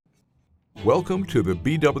Welcome to the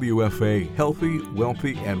BWFA Healthy,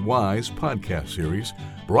 Wealthy, and Wise podcast series,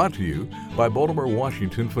 brought to you by Baltimore,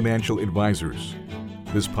 Washington Financial Advisors.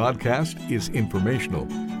 This podcast is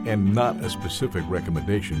informational and not a specific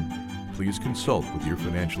recommendation. Please consult with your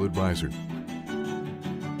financial advisor.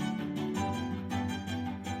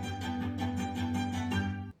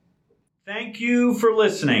 Thank you for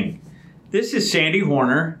listening. This is Sandy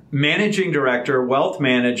Horner, Managing Director, Wealth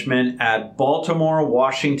Management at Baltimore,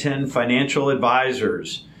 Washington Financial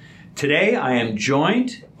Advisors. Today, I am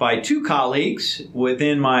joined by two colleagues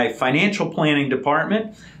within my financial planning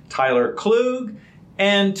department, Tyler Klug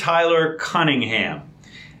and Tyler Cunningham.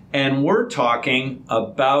 And we're talking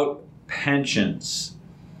about pensions.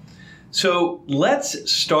 So let's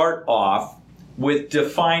start off with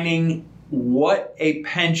defining what a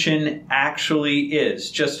pension actually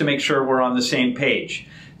is, just to make sure we're on the same page.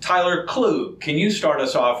 Tyler Klug, can you start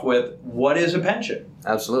us off with what is a pension?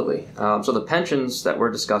 Absolutely. So the pensions that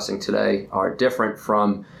we're discussing today are different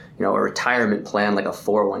from, a retirement plan like a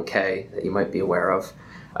 401k that you might be aware of.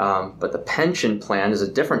 But the pension plan is a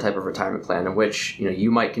different type of retirement plan in which, you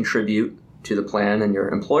might contribute to the plan and your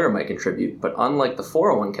employer might contribute. But unlike the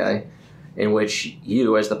 401k, in which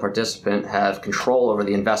you as the participant have control over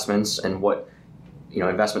the investments and what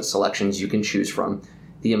investment selections you can choose from,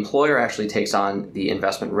 the employer actually takes on the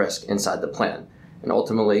investment risk inside the plan. And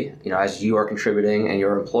ultimately, as you are contributing and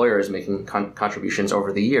your employer is making contributions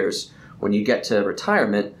over the years, when you get to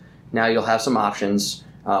retirement, now you'll have some options,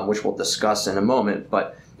 which we'll discuss in a moment,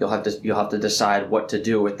 but you'll have to decide what to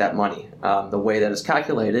do with that money. The way that it's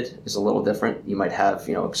calculated is a little different. You might have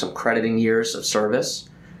some crediting years of service,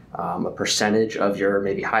 a percentage of your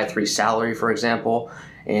maybe high three salary, for example,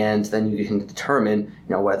 and then you can determine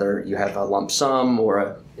whether you have a lump sum or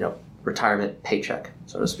a retirement paycheck,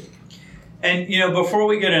 so to speak. And before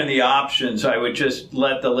we get into the options, I would just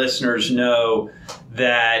let the listeners know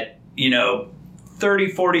that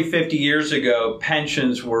 30, 40, 50 years ago,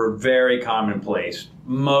 pensions were very commonplace.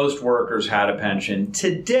 Most workers had a pension.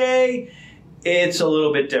 Today, it's a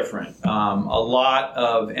little bit different. A lot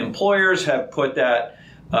of employers have put that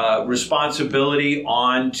responsibility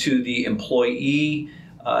on to the employee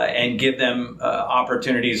and give them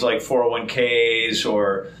opportunities like 401ks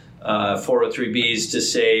or 403bs to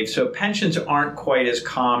save. So pensions aren't quite as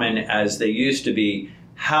common as they used to be.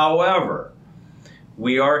 However,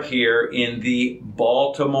 we are here in the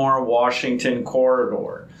Baltimore, Washington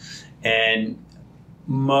corridor, and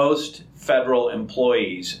most federal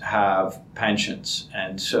employees have pensions.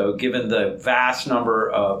 And so given the vast number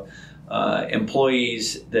of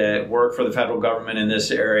employees that work for the federal government in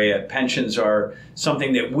this area, pensions are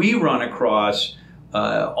something that we run across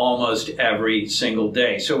almost every single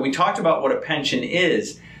day. So we talked about what a pension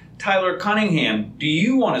is. Tyler Cunningham, do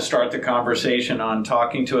you want to start the conversation on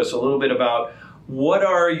talking to us a little bit about what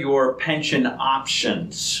are your pension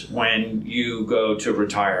options when you go to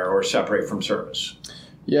retire or separate from service?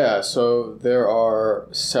 Yeah, so there are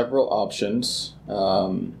several options.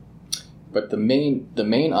 But the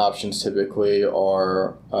main options typically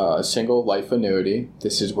are a single life annuity.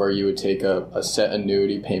 This is where you would take a set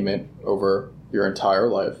annuity payment over your entire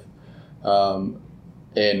life. An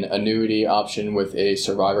annuity option with a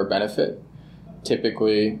survivor benefit.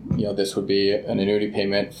 Typically, this would be an annuity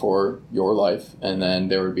payment for your life, and then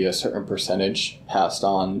there would be a certain percentage passed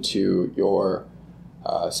on to your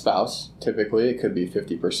spouse. Typically, it could be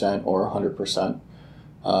 50% or 100%.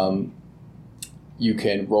 You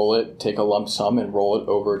can roll it, take a lump sum and roll it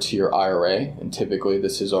over to your IRA. And typically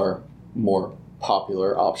this is our more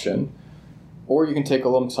popular option. Or you can take a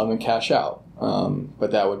lump sum and cash out.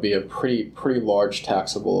 But that would be a pretty large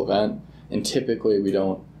taxable event. And typically we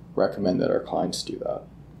don't recommend that our clients do that.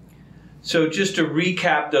 So just to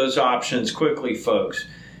recap those options quickly, folks,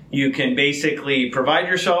 you can basically provide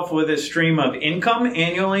yourself with a stream of income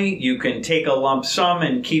annually. You can take a lump sum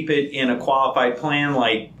and keep it in a qualified plan,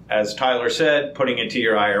 like, as Tyler said, putting it to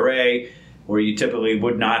your IRA, where you typically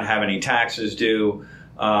would not have any taxes due,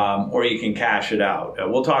 or you can cash it out.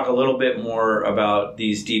 We'll talk a little bit more about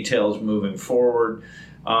these details moving forward.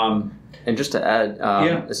 And just to add,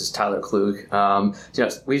 This is Tyler Klug.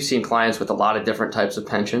 We've seen clients with a lot of different types of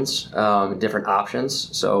pensions, different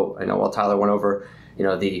options. So I know while Tyler went over,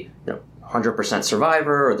 the 100%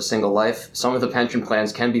 survivor or the single life, some of the pension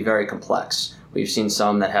plans can be very complex. We've seen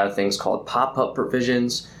some that have things called pop-up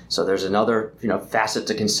provisions. So there's another, facet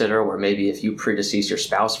to consider where maybe if you predecease your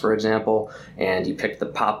spouse, for example, and you pick the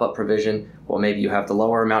pop-up provision, well, maybe you have the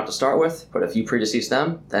lower amount to start with, but if you predecease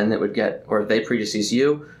them, then it would get, or if they predecease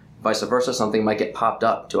you, vice versa, something might get popped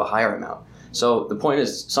up to a higher amount. So the point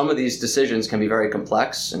is, some of these decisions can be very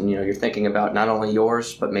complex, and you're thinking about not only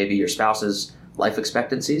yours, but maybe your spouse's life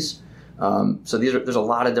expectancies. So there's a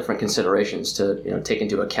lot of different considerations to take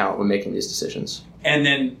into account when making these decisions. And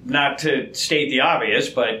then, not to state the obvious,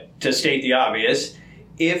 but to state the obvious,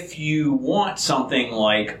 if you want something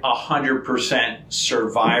like 100%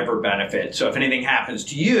 survivor benefit, so if anything happens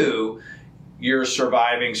to you, your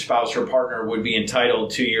surviving spouse or partner would be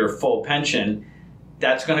entitled to your full pension,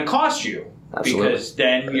 that's going to cost you. Absolutely. Because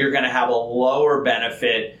then you're going to have a lower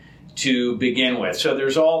benefit to begin with. So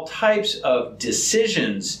there's all types of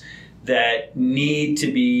decisions that need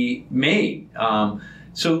to be made.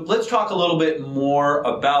 So let's talk a little bit more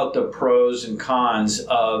about the pros and cons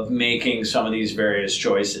of making some of these various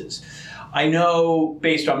choices. I know,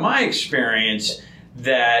 based on my experience,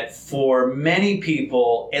 that for many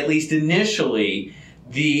people, at least initially,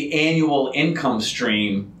 the annual income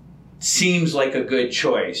stream seems like a good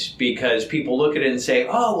choice because people look at it and say,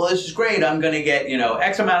 oh, well, this is great. I'm going to get,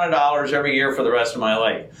 X amount of dollars every year for the rest of my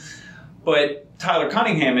life. But Tyler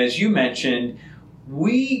Cunningham, as you mentioned,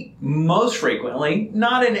 we most frequently,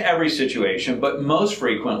 not in every situation, but most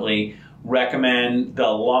frequently recommend the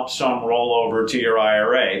lump sum rollover to your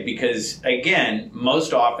IRA because, again,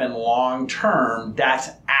 most often long term, that's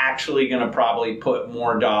actually going to probably put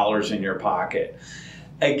more dollars in your pocket.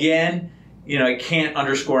 Again, I can't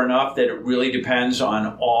underscore enough that it really depends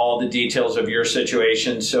on all the details of your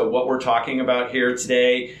situation. So what we're talking about here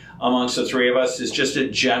today amongst the three of us is just a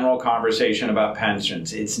general conversation about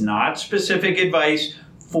pensions. It's not specific advice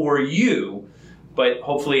for you, but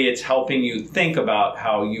hopefully it's helping you think about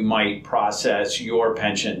how you might process your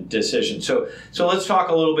pension decision. So let's talk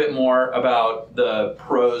a little bit more about the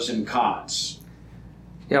pros and cons.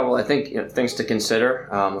 Yeah, well, I think things to consider,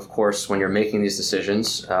 of course, when you're making these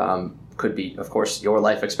decisions, could be, of course, your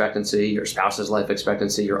life expectancy, your spouse's life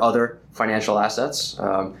expectancy, your other financial assets.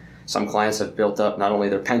 Some clients have built up not only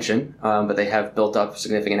their pension, but they have built up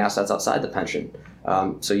significant assets outside the pension.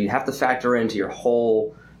 So you have to factor into your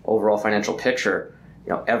whole overall financial picture,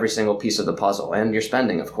 every single piece of the puzzle, and your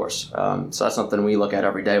spending, of course. So that's something we look at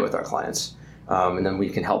every day with our clients. And then we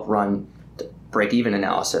can help run break-even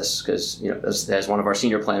analysis because, as one of our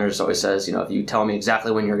senior planners always says, if you tell me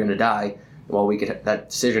exactly when you're going to die, well, that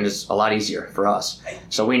decision is a lot easier for us.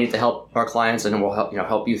 So we need to help our clients, and we'll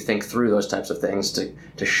help you think through those types of things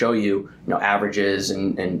to show you, averages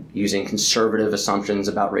and using conservative assumptions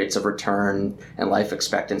about rates of return and life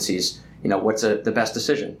expectancies. What's the best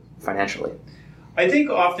decision financially? I think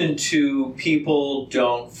often too, people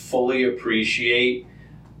don't fully appreciate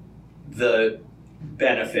the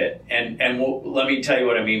benefit, and let me tell you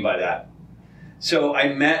what I mean by that. So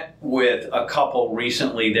I met with a couple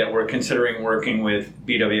recently that were considering working with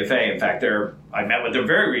BWFA. In fact, I met with them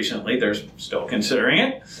very recently. They're still considering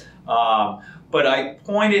it. But I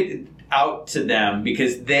pointed out to them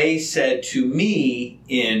because they said to me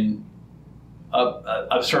in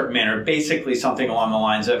a certain manner, basically something along the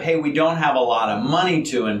lines of, hey, we don't have a lot of money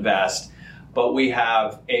to invest, but we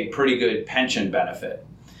have a pretty good pension benefit.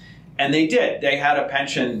 And they did. They had a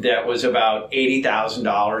pension that was about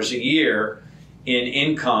 $80,000 a year in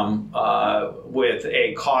income with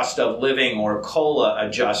a cost of living or COLA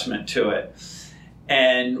adjustment to it.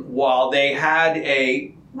 And while they had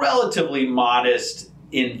a relatively modest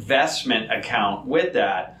investment account with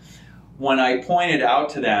that, when I pointed out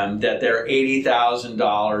to them that their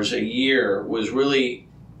 $80,000 a year was really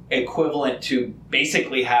equivalent to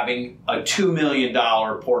basically having a $2 million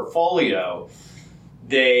portfolio,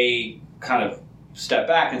 they kind of stepped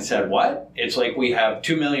back and said, what? It's like we have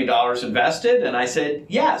 $2 million invested? And I said,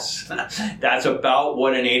 yes. That's about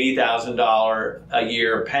what an $80,000 a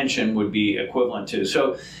year pension would be equivalent to.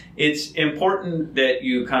 So it's important that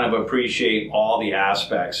you kind of appreciate all the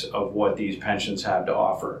aspects of what these pensions have to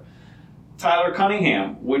offer. Tyler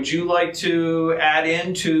Cunningham, would you like to add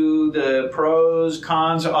into the pros,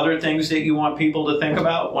 cons, other things that you want people to think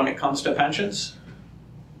about when it comes to pensions?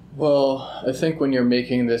 Well, I think when you're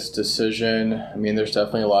making this decision, there's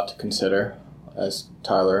definitely a lot to consider, as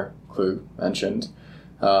Tyler Klug mentioned.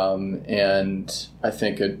 And I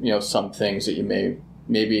think, some things that you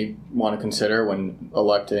maybe want to consider when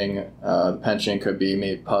electing the pension could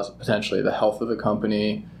be potentially the health of the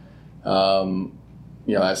company.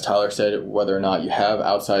 As Tyler said, whether or not you have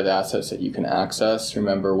outside assets that you can access.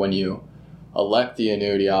 Remember, when you elect the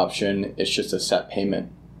annuity option, it's just a set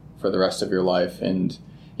payment for the rest of your life. And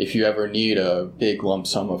if you ever need a big lump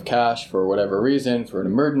sum of cash for whatever reason, for an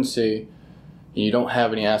emergency, and you don't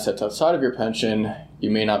have any assets outside of your pension, you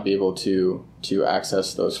may not be able to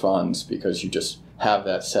access those funds because you just have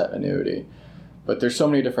that set annuity. But there's so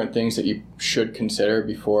many different things that you should consider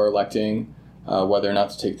before electing whether or not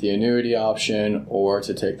to take the annuity option or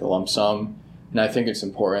to take the lump sum. And I think it's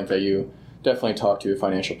important that you definitely talk to a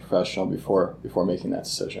financial professional before making that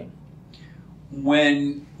decision.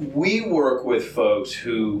 When we work with folks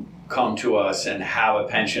who come to us and have a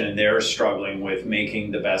pension and they're struggling with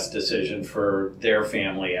making the best decision for their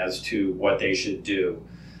family as to what they should do,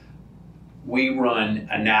 we run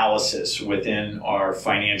analysis within our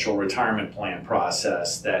financial retirement plan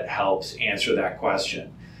process that helps answer that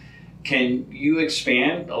question. Can you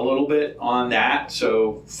expand a little bit on that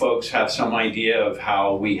so folks have some idea of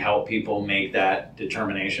how we help people make that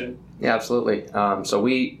determination? Yeah, absolutely. So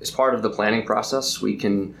we, as part of the planning process, we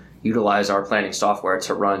can utilize our planning software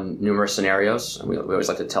to run numerous scenarios. And we always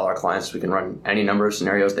like to tell our clients we can run any number of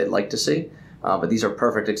scenarios they'd like to see. But these are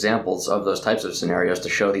perfect examples of those types of scenarios to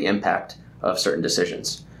show the impact of certain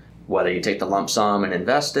decisions. Whether you take the lump sum and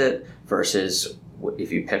invest it versus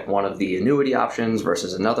if you pick one of the annuity options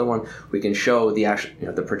versus another one, we can show the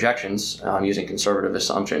actual, the projections using conservative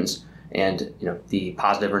assumptions and the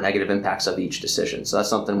positive or negative impacts of each decision. So that's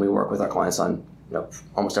something we work with our clients on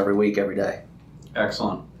almost every week, every day.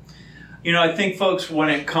 Excellent. I think, folks, when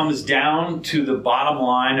it comes down to the bottom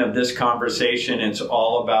line of this conversation, it's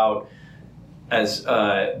all about, as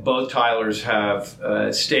both Tylers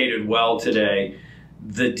have stated well today,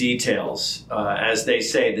 the details. As they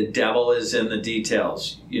say, the devil is in the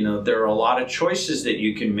details. There are a lot of choices that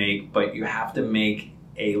you can make, but you have to make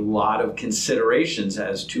a lot of considerations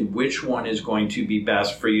as to which one is going to be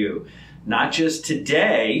best for you. Not just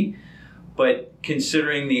today, but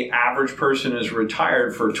considering the average person is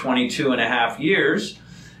retired for 22 and a half years,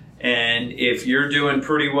 and if you're doing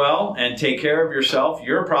pretty well and take care of yourself,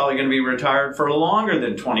 you're probably going to be retired for longer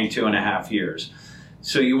than 22 and a half years.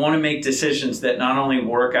 So you want to make decisions that not only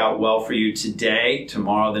work out well for you today,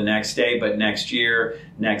 tomorrow, the next day, but next year,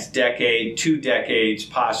 next decade, 2 decades,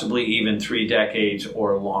 possibly even 3 decades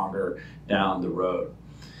or longer down the road.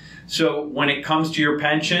 So when it comes to your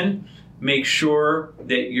pension, make sure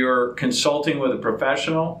that you're consulting with a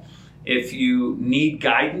professional. If you need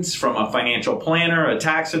guidance from a financial planner, a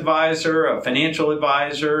tax advisor, a financial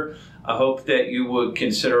advisor, I hope that you would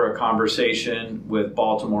consider a conversation with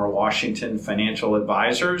Baltimore, Washington financial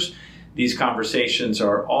advisors. These conversations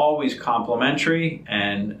are always complimentary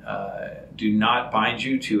and do not bind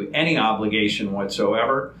you to any obligation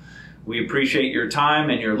whatsoever. We appreciate your time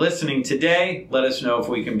and your listening today. Let us know if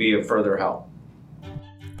we can be of further help.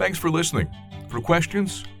 Thanks for listening. For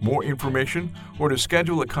questions, more information, or to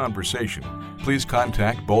schedule a conversation, please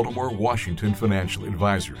contact Baltimore, Washington Financial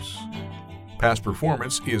Advisors. Past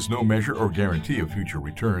performance is no measure or guarantee of future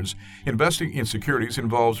returns. Investing in securities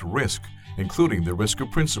involves risk, including the risk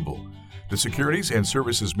of principal. The securities and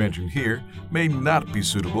services mentioned here may not be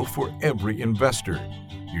suitable for every investor.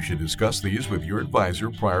 You should discuss these with your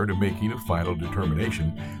advisor prior to making a final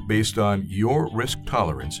determination based on your risk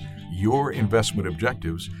tolerance, your investment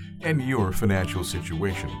objectives, and your financial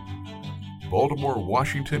situation. Baltimore,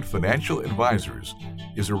 Washington Financial Advisors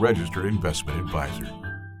is a registered investment advisor.